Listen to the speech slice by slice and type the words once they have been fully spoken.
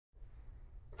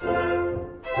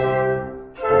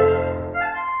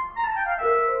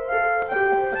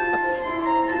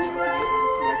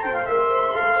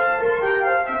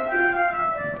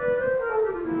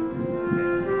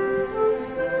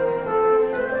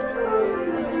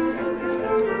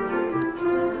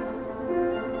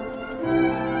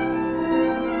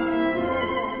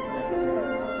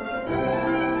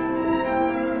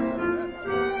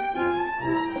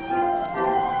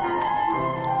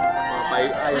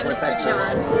Mr.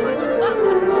 John.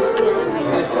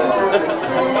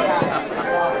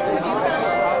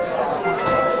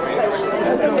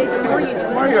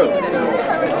 Mario.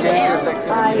 Dangerous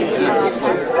activity.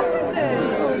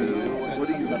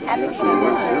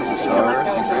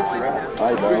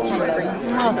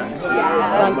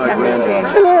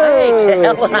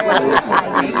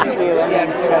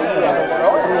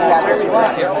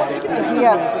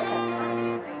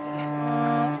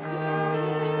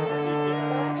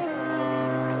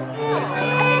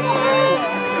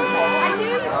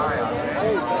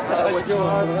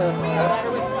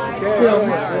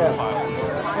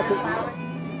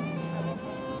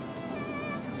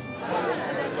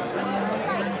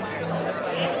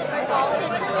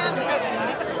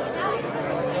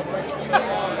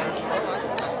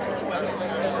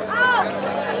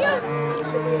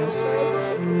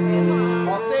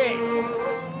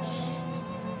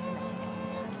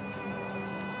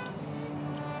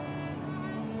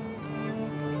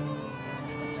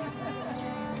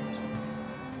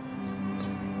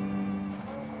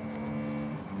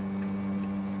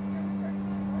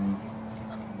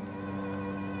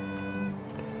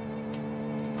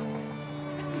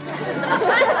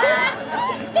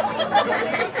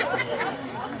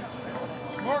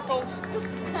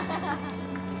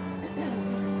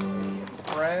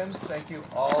 Friends, thank you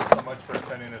all so much for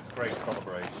attending this great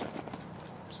celebration.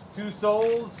 Two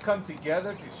souls come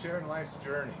together to share in life's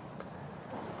journey.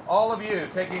 All of you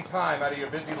taking time out of your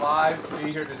busy lives to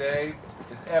be here today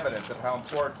is evidence of how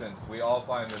important we all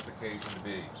find this occasion to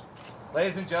be.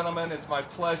 Ladies and gentlemen, it's my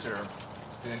pleasure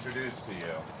to introduce to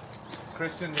you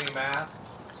Christian Lee Mast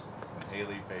and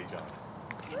Haley Faye Johnson.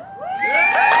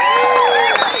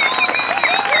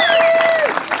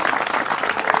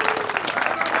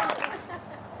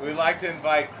 We'd like to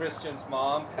invite Christian's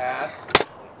mom, Pat,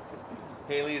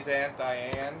 Haley's aunt,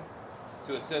 Diane,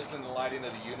 to assist in the lighting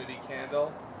of the Unity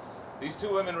Candle. These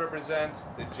two women represent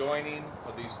the joining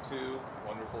of these two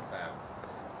wonderful families.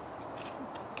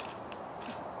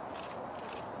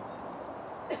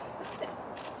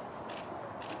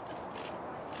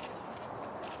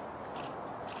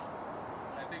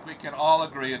 I think we can all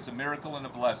agree it's a miracle and a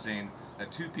blessing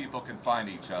that two people can find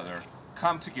each other,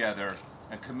 come together,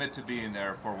 and commit to being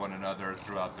there for one another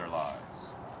throughout their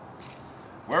lives.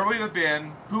 Where we have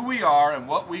been, who we are, and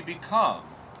what we become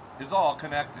is all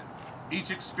connected. Each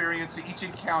experience, each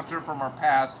encounter from our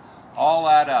past all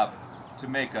add up to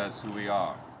make us who we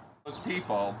are. Those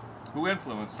people who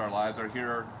influenced our lives are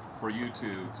here for you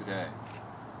two today.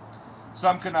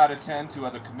 Some could not attend to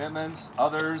other commitments,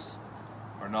 others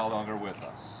are no longer with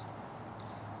us.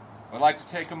 I'd like to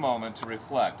take a moment to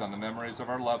reflect on the memories of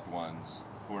our loved ones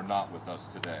who are not with us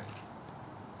today.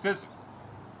 Physically,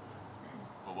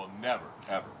 but will never,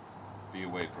 ever be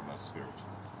away from us spiritually.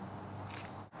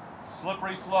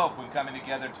 Slippery slope when coming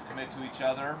together to commit to each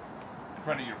other in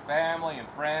front of your family and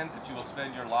friends that you will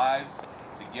spend your lives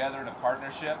together in a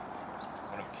partnership,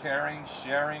 one of caring,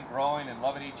 sharing, growing, and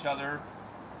loving each other,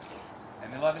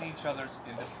 and loving each other's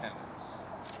independence.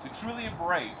 To truly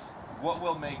embrace what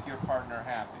will make your partner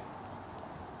happy.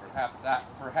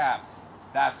 Perhaps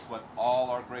that's what all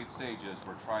our great sages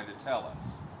were trying to tell us.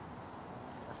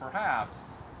 Or perhaps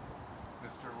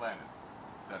Mr. Lennon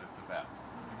said it the best.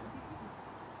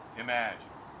 Imagine.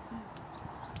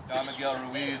 Don Miguel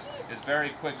Ruiz is very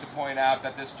quick to point out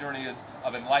that this journey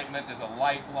of enlightenment is a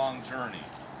lifelong journey.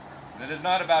 And it is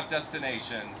not about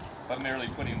destination, but merely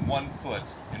putting one foot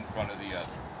in front of the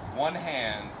other. One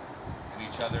hand in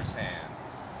each other's hand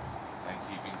and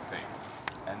keeping faith.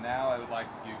 And now I would like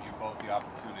to give you both the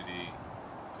opportunity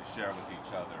to share with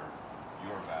each other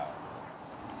your vows.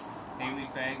 Haley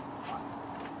Faye,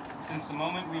 since the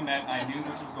moment we met, I knew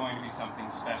this was going to be something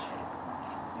special.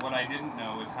 What I didn't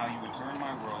know is how you would turn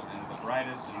my world into the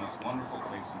brightest and most wonderful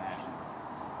place imaginable.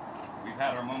 We've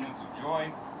had our moments of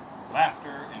joy,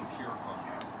 laughter, and pure fun.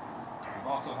 We've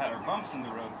also had our bumps in the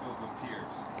road filled with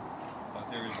tears. But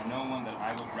there is no one that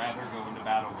I would rather go into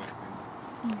battle with than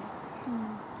you.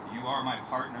 You are my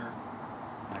partner,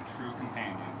 my true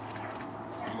companion.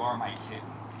 You are my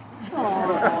kitten.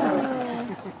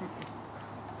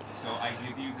 So I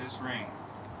give you this ring,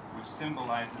 which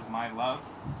symbolizes my love,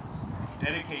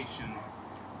 dedication,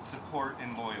 support,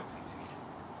 and loyalty to you.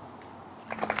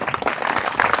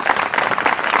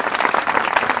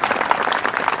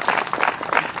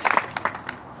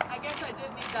 I guess I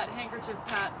did need that handkerchief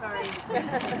pat, sorry.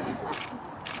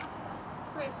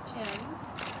 Christian,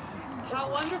 how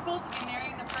wonderful to be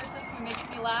marrying the person who makes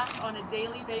me laugh on a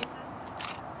daily basis.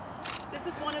 This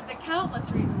is one of the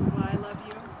countless reasons why I love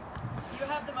you. You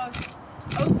have the most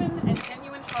open and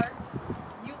genuine heart.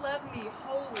 You love me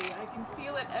wholly. I can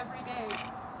feel it every day.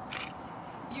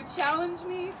 You challenge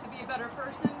me to be a better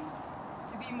person,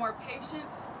 to be more patient,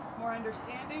 more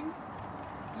understanding.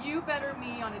 You better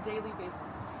me on a daily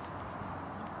basis.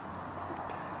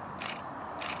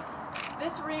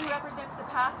 This ring represents the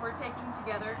path we're taking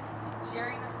together,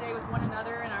 sharing this day with one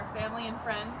another and our family and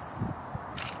friends.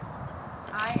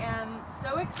 I am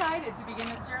so excited to begin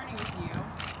this journey with you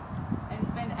and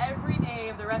spend every day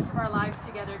of the rest of our lives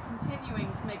together continuing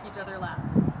to make each other laugh.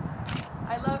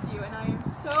 I love you and I am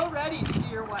so ready to be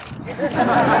your wife.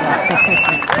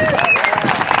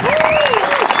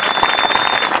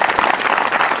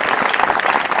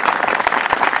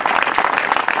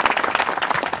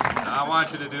 I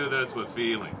want you to do this with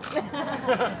feeling.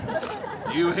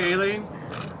 You, Haley,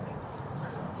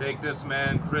 take this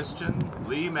man, Christian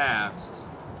Lee Mast,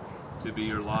 to be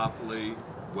your lawfully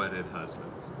wedded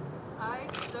husband. I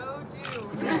so do.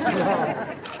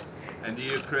 And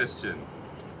you, Christian,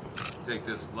 take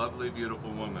this lovely, beautiful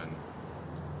woman,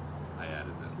 I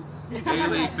added this,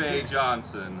 Haley Faye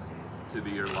Johnson, to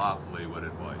be your lawfully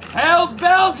wedded wife. Hells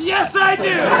bells, yes I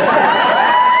do!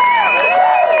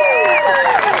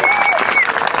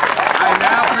 I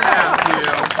now pronounce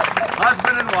you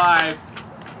husband and wife.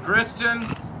 Christian,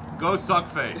 go suck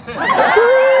face.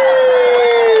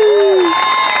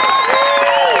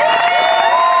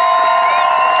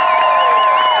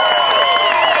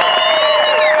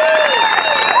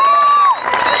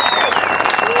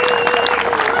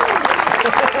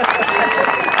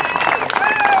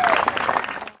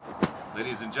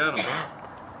 Ladies and gentlemen,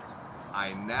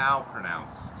 I now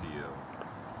pronounce to you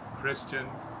Christian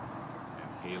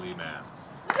and Haley Mast.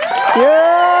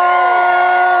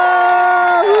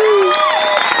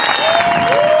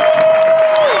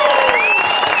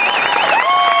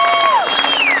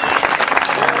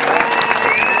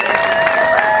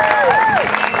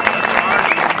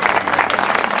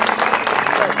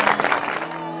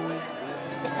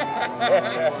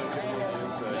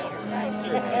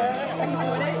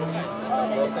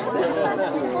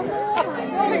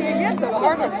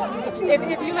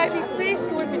 If you like the space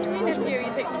go in between of you,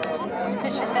 you think.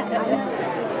 Thanks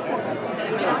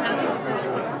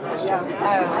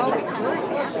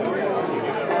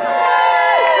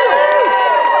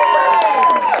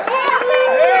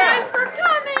for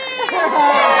coming!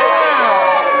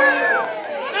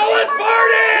 Now let's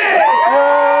party!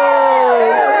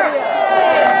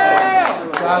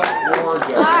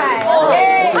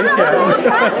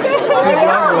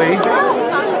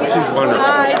 She's wonderful. I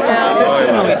know.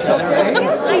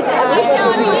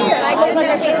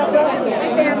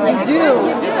 You do.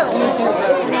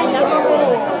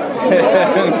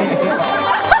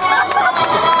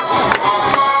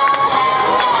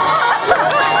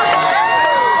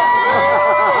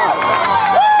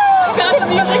 Got the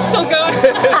music still going.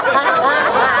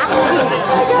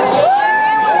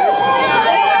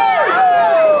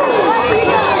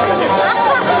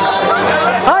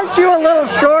 Aren't you a little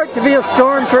short to be a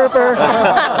stormtrooper?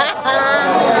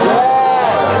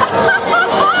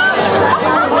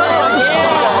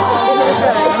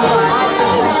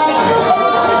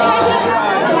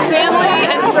 Family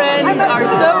and friends are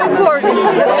so important.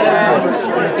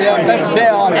 Yeah, that's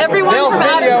Dale. Everyone Dale's from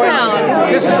out of videoing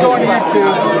town. this. This is going to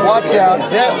YouTube. Watch out.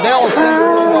 Dale will send it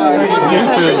worldwide.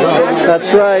 YouTube.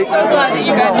 That's right. So glad that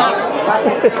you guys are.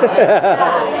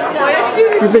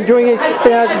 You've been doing it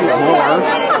since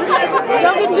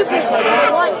Don't get too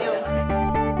picky.